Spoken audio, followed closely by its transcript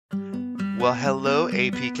Well, hello,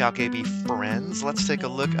 AP Calc AB friends. Let's take a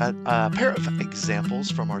look at a pair of examples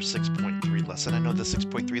from our 6.3 lesson. I know the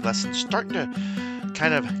 6.3 lesson is starting to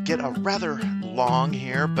kind of get a rather long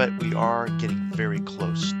here, but we are getting very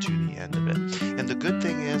close to the end of it. And the good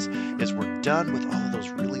thing is we're done with all of those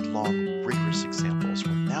really long, rigorous examples.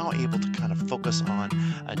 We're now able to kind of focus on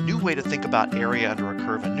a new way to think about area under a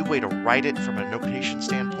curve, a new way to write it from a notation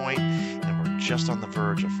standpoint, and we're just on the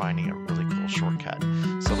verge of finding a really cool shortcut.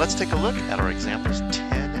 So let's take a look at our examples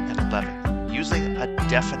 10 and 11, using a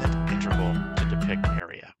definite integral to depict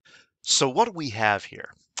area. So what do we have here?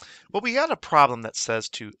 Well, we got a problem that says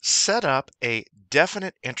to set up a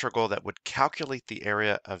definite integral that would calculate the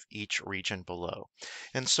area of each region below.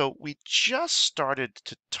 And so we just started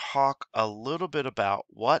to talk a little bit about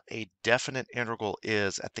what a definite integral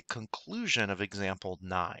is at the conclusion of example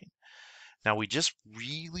 9. Now we just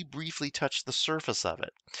really briefly touched the surface of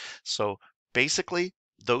it. So basically,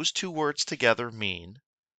 those two words together mean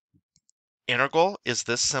integral is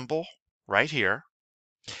this symbol right here,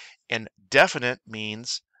 and definite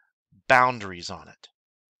means boundaries on it,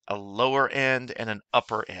 a lower end and an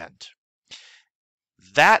upper end.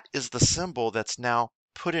 That is the symbol that's now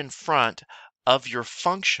put in front of your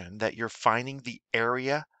function that you're finding the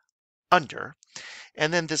area under.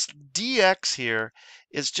 And then this dx here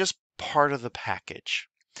is just part of the package.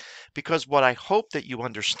 Because what I hope that you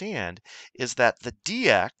understand is that the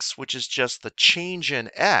dx, which is just the change in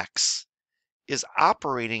x, is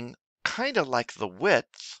operating kind of like the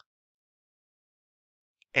width,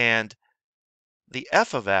 and the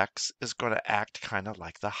f of x is going to act kind of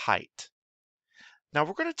like the height. Now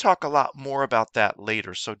we're going to talk a lot more about that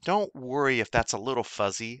later, so don't worry if that's a little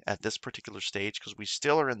fuzzy at this particular stage because we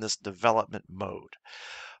still are in this development mode.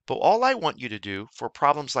 But all I want you to do for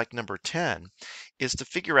problems like number 10 is to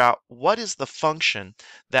figure out what is the function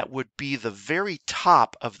that would be the very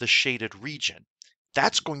top of the shaded region.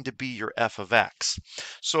 That's going to be your f of x.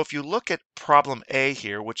 So if you look at problem A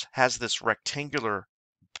here, which has this rectangular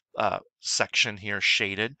section here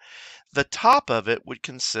shaded, the top of it would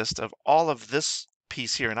consist of all of this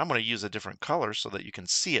piece here, and I'm going to use a different color so that you can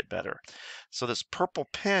see it better. So this purple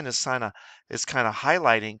pen is kind of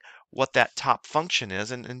highlighting what that top function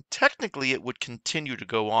is, and technically it would continue to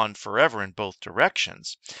go on forever in both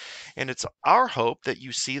directions. And it's our hope that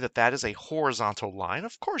you see that that is a horizontal line.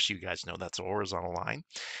 Of course you guys know that's a horizontal line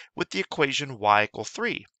with the equation y equal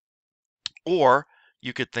 3. Or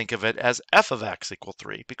you could think of it as f of x equal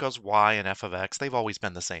 3 because y and f of x, they've always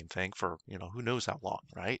been the same thing for, who knows how long,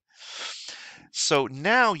 right? So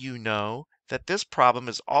now you know that this problem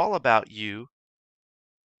is all about you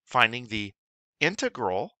finding the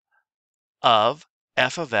integral of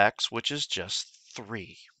f of x, which is just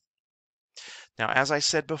 3. Now, as I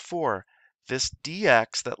said before, this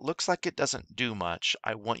dx that looks like it doesn't do much,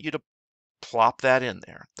 I want you to plop that in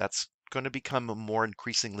there. That's going to become more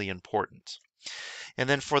increasingly important. And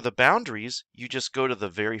then for the boundaries, you just go to the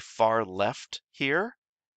very far left here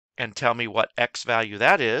and tell me what x value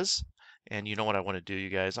that is. And you know what I want to do, you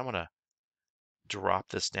guys? I'm going to drop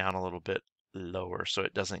this down a little bit lower so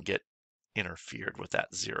it doesn't get interfered with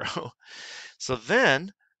that 0. So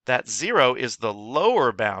then that 0 is the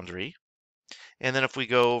lower boundary. And then if we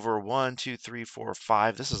go over 1, 2, 3, 4,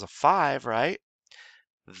 5, this is a 5, right?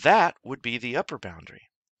 That would be the upper boundary.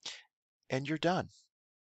 And you're done.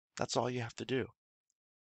 That's all you have to do.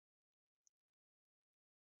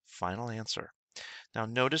 Final answer. Now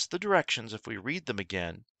notice the directions. If we read them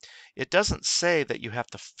again, it doesn't say that you have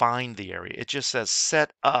to find the area. It just says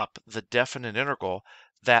set up the definite integral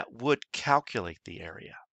that would calculate the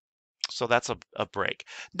area. So that's a break.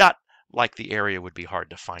 Not like the area would be hard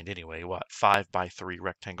to find anyway. What, 5 by 3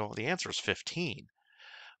 rectangle? The answer is 15.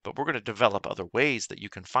 But we're going to develop other ways that you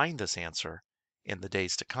can find this answer in the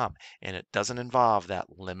days to come. And it doesn't involve that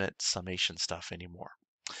limit summation stuff anymore.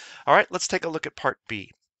 All right, let's take a look at part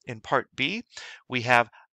B. In part B, we have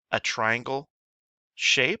a triangle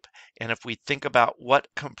shape. And if we think about what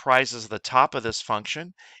comprises the top of this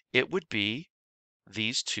function, it would be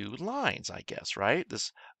these two lines, I guess, right?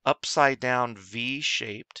 This upside down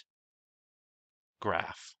V-shaped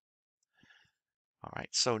graph. All right,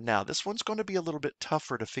 so now this one's going to be a little bit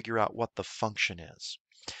tougher to figure out what the function is.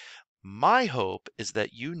 My hope is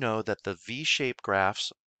that you know that the V-shaped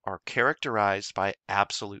graphs are characterized by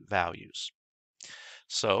absolute values.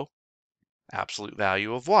 So, absolute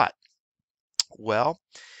value of what? Well,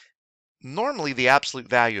 normally the absolute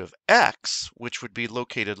value of x, which would be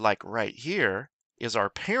located like right here, is our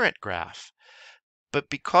parent graph. But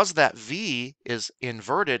because that V is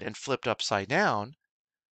inverted and flipped upside down,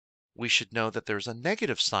 we should know that there's a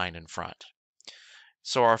negative sign in front.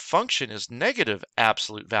 So our function is negative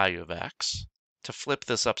absolute value of x to flip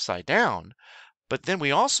this upside down. But then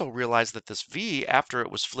we also realize that this v, after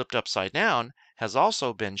it was flipped upside down, has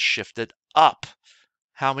also been shifted up.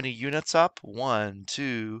 How many units up? 1,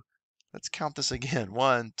 2, let's count this again.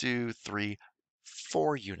 1, 2, 3,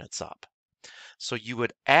 4 units up. So you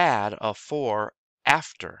would add a 4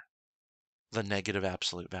 after the negative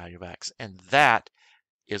absolute value of x. And that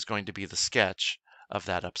is going to be the sketch of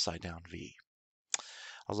that upside down v.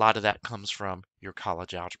 A lot of that comes from your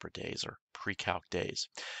college algebra days or pre-calc days.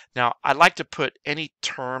 Now, I like to put any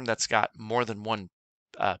term that's got more than one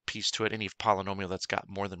piece to it, any polynomial that's got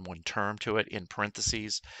more than one term to it in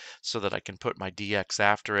parentheses so that I can put my dx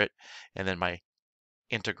after it and then my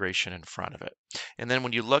integration in front of it. And then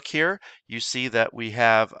when you look here, you see that we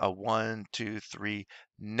have a 1, 2, 3,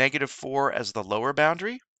 -4 as the lower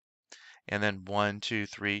boundary. And then 1, 2,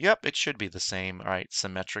 3, yep, it should be the same, all right,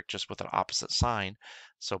 symmetric, just with an opposite sign.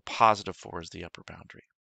 So +4 is the upper boundary.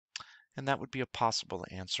 And that would be a possible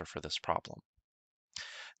answer for this problem.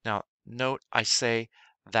 Now, note I say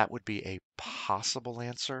that would be a possible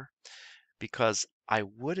answer because I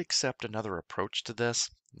would accept another approach to this,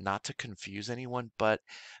 not to confuse anyone, but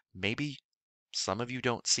maybe some of you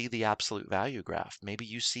don't see the absolute value graph. Maybe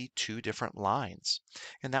you see two different lines,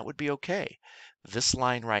 and that would be okay. This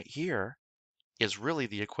line right here is really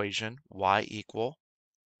the equation y equal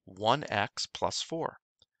 1x plus 4.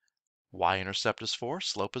 Y-intercept is 4,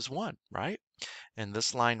 slope is 1, right? And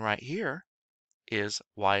this line right here is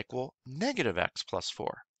y equal -x plus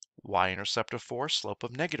 4. Y-intercept of 4, slope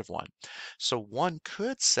of -1. So one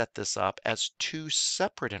could set this up as two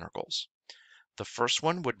separate integrals. The first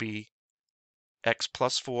one would be x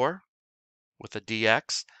plus 4 with a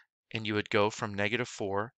dx, and you would go from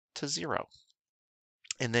 -4 to 0.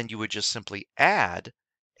 And then you would just simply add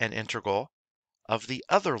an integral of the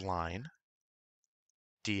other line,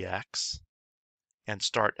 dx, and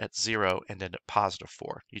start at 0 and end at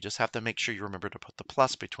 +4. You just have to make sure you remember to put the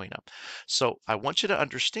plus between them. So I want you to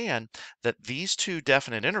understand that these two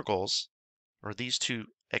definite integrals, or these two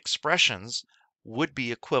expressions, would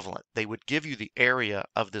be equivalent. They would give you the area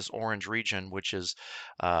of this orange region, which is,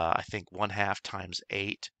 I think, 1/2 times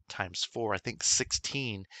 8 times 4. I think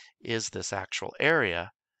 16 is this actual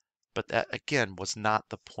area. But that, again, was not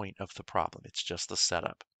the point of the problem. It's just the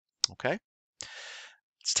setup. Okay?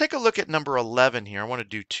 Let's take a look at number 11 here. I want to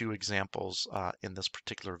do two examples in this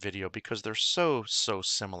particular video because they're so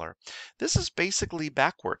similar. This is basically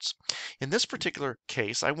backwards. In this particular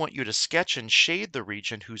case, I want you to sketch and shade the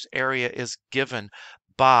region whose area is given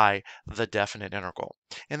by the definite integral.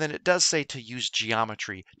 And then it does say to use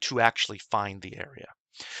geometry to actually find the area.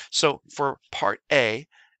 So for part A,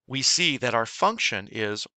 we see that our function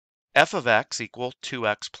is f of x equal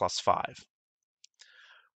 2x plus 5.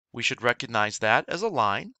 We should recognize that as a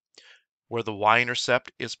line where the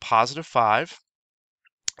y-intercept is +5,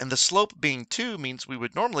 and the slope being 2 means we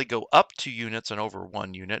would normally go up 2 units and over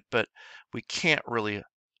 1 unit, but we can't really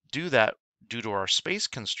do that due to our space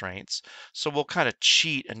constraints, so we'll kind of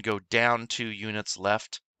cheat and go down 2 units,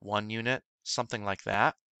 left 1 unit, something like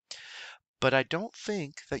that. But I don't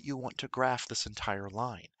think that you want to graph this entire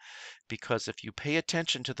line, because if you pay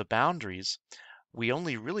attention to the boundaries, we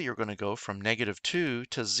only really are going to go from -2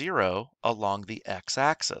 to 0 along the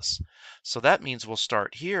x-axis. So that means we'll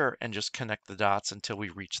start here and just connect the dots until we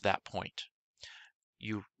reach that point.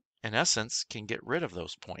 You, in essence, can get rid of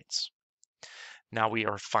those points. Now we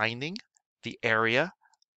are finding the area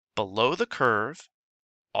below the curve,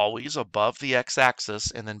 always above the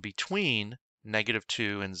x-axis, and then between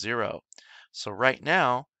 -2 and 0. So right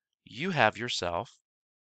now, you have yourself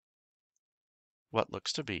what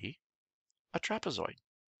looks to be a trapezoid.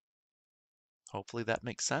 Hopefully that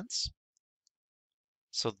makes sense.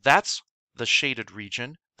 So that's the shaded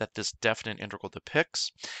region that this definite integral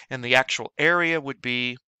depicts. And the actual area would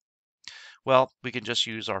be, well, we can just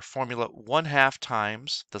use our formula 1/2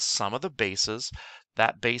 times the sum of the bases.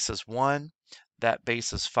 That base is 1, that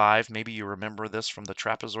base is 5. Maybe you remember this from the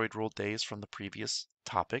trapezoid rule days from the previous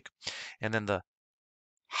topic. And then the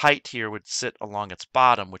height here would sit along its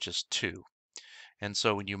bottom, which is 2. And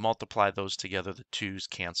so when you multiply those together, the 2's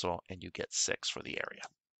cancel and you get 6 for the area.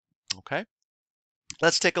 Okay?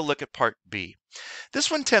 Let's take a look at part B.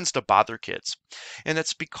 This one tends to bother kids, and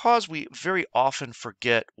it's because we very often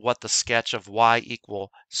forget what the sketch of y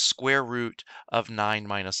equal square root of 9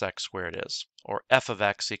 minus x squared is, or f of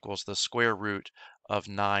x equals the square root of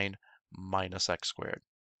 9 minus x squared.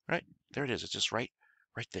 Right? There it is. It's just right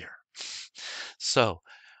there. So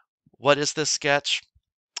what is this sketch?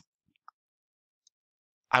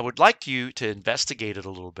 I would like you to investigate it a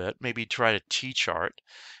little bit, maybe try to T-chart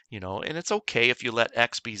And it's okay if you let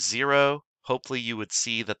x be 0. Hopefully you would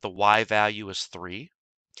see that the y value is 3.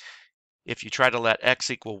 If you try to let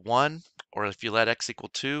x equal 1, or if you let x equal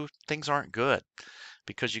 2, things aren't good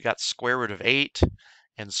because you got square root of 8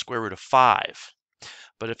 and square root of 5.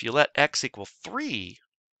 But if you let x equal 3,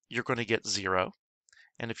 you're going to get 0.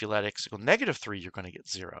 And if you let x equal negative 3, you're going to get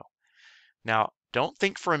 0. Now, don't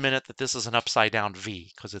think for a minute that this is an upside down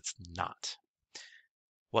v, because it's not.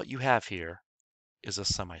 What you have here is a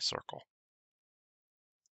semicircle.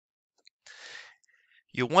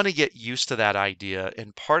 You want to get used to that idea,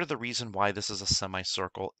 and part of the reason why this is a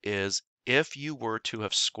semicircle is if you were to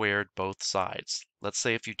have squared both sides. Let's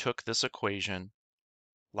say if you took this equation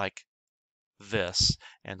like this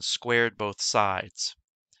and squared both sides,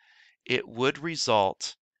 it would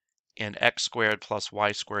result in x squared plus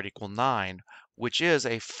y squared equal 9, which is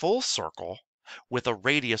a full circle with a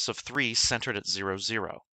radius of 3 centered at 0,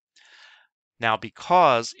 0. Now,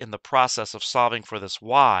 because in the process of solving for this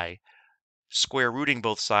y, square rooting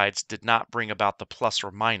both sides did not bring about the plus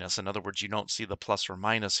or minus. In other words, you don't see the plus or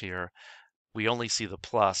minus here. We only see the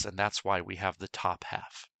plus, and that's why we have the top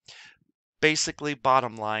half. Basically,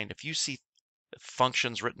 bottom line, if you see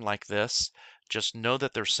functions written like this, just know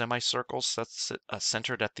that they're semicircles that's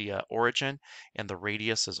centered at the origin, and the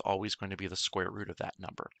radius is always going to be the square root of that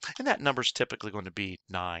number. And that number is typically going to be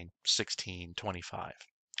 9, 16, 25.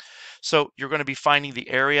 So you're going to be finding the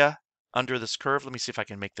area under this curve. Let me see if I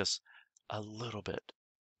can make this a little bit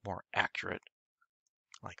more accurate,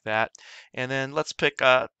 like that. And then let's pick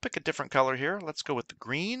a different color here. Let's go with the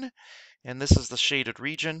green, and this is the shaded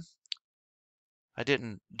region. I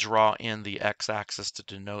didn't draw in the x-axis to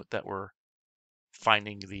denote that we're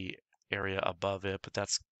finding the area above it, but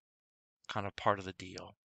that's kind of part of the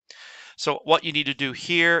deal. So what you need to do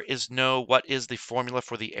here is know what is the formula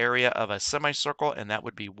for the area of a semicircle, and that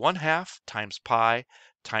would be 1/2 times pi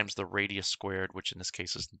times the radius squared, which in this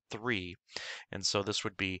case is 3. And so this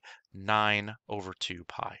would be 9/2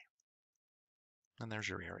 pi. And there's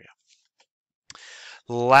your area.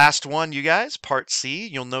 Last one, you guys, part C.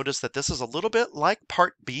 You'll notice that this is a little bit like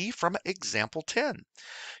part B from example 10.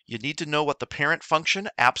 You need to know what the parent function,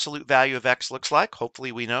 absolute value of x, looks like.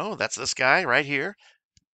 Hopefully we know. That's this guy right here.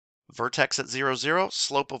 Vertex at 0, 0,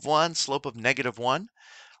 slope of 1, slope of -1.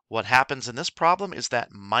 What happens in this problem is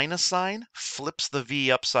that minus sign flips the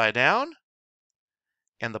v upside down,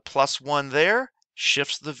 and the +1 there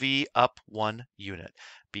shifts the v up 1 unit.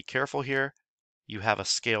 Be careful here. You have a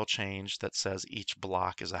scale change that says each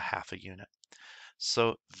block is a 1/2 unit.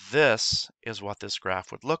 So this is what this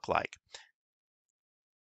graph would look like.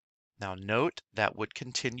 Now note that would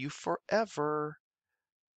continue forever,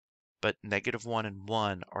 but -1 and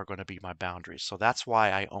 1 are going to be my boundaries. So that's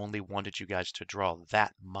why I only wanted you guys to draw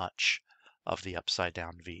that much of the upside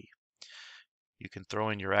down V. You can throw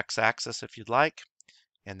in your x-axis if you'd like,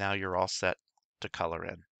 and now you're all set to color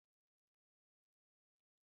in.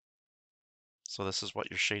 So this is what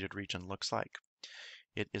your shaded region looks like.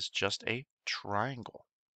 It is just a triangle.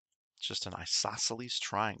 It's just an isosceles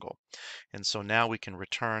triangle. And so now we can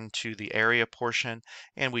return to the area portion,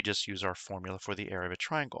 and we just use our formula for the area of a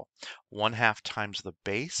triangle. 1/2 times the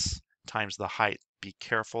base times the height. Be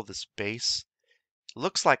careful, this base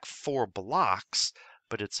looks like 4 blocks,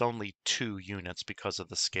 but it's only 2 units because of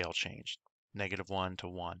the scale change, -1 to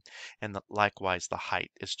 1. And likewise, the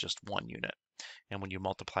height is just 1 unit. And when you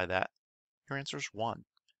multiply that, your answer is 1.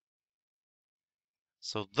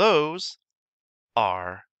 So those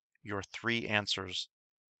are your 3 answers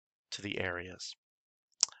to the areas.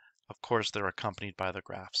 Of course, they're accompanied by the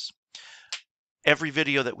graphs. Every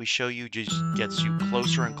video that we show you just gets you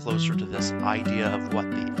closer and closer to this idea of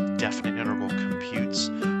what the definite integral computes,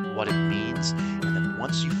 what it means, and then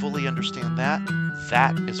once you fully understand that,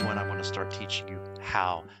 that is when I'm going to start teaching you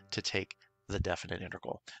how to take the definite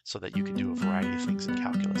integral so that you can do a variety of things in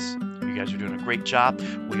calculus. You guys are doing a great job.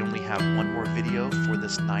 We only have one more video for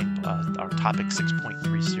this our topic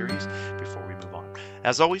 6.3 series before we move on.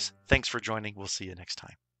 As always, thanks for joining. We'll see you next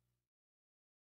time.